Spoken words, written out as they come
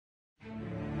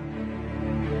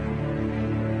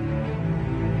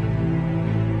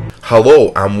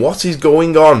Hello and what is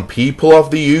going on, people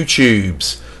of the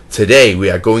YouTubes? Today we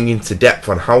are going into depth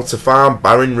on how to farm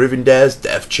Baron Rivendare's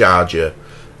Death Charger,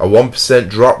 a 1%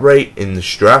 drop rate in the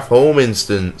Strath home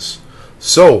instance.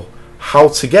 So, how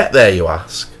to get there, you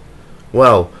ask?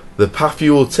 Well, the path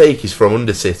you will take is from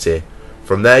Undercity.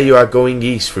 From there you are going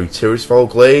east through Tirisfal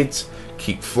Glades,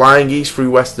 keep flying east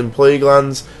through Western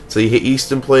Plaguelands till you hit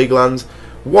Eastern Plaguelands.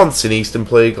 Once in Eastern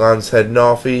Plaguelands, head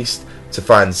northeast to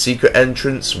find the secret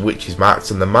entrance, which is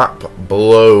marked on the map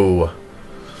below.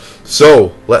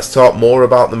 So, let's talk more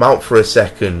about the mount for a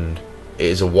second. It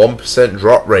is a 1%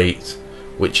 drop rate,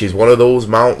 which is one of those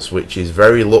mounts which is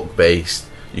very luck based.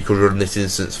 You could run this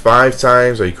instance 5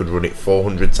 times, or you could run it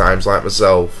 400 times like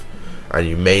myself, and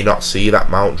you may not see that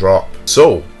mount drop.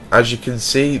 So, as you can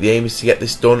see, the aim is to get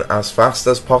this done as fast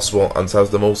as possible and to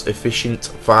have the most efficient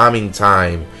farming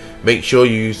time. Make sure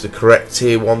you use the correct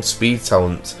tier 1 speed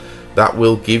talent. That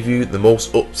will give you the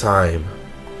most uptime.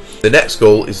 The next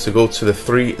goal is to go to the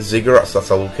 3 ziggurats that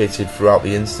are located throughout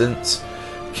the instance,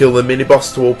 kill the mini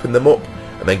boss to open them up,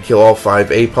 and then kill all 5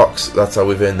 apocs that are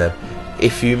within them.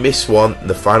 If you miss one,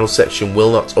 the final section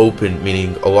will not open,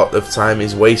 meaning a lot of time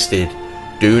is wasted.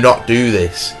 Do not do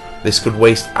this. This could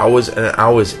waste hours and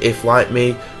hours if, like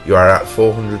me, you are at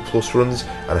 400 plus runs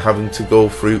and having to go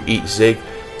through each zig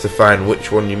to find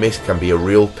which one you missed can be a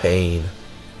real pain.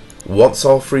 Once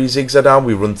all 3 zigs are down,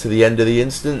 we run to the end of the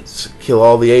instance, kill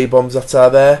all the A-bombs that are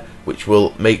there, which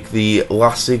will make the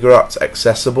last ziggurat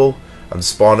accessible, and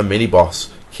spawn a mini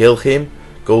boss. Kill him,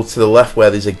 go to the left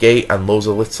where there's a gate and loads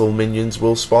of little minions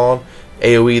will spawn,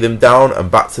 AoE them down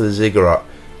and back to the ziggurat.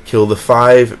 Kill the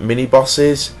 5 mini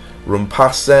bosses, run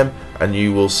past them, and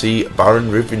you will see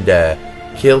Baron Rivendare.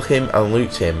 Kill him and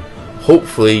loot him.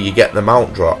 Hopefully you get the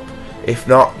mount drop. If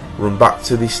not, run back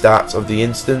to the start of the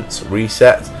instance,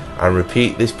 reset, and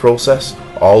repeat this process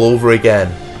all over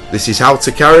again. This is how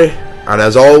to carry, and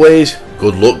as always,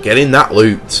 good luck getting that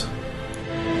loot.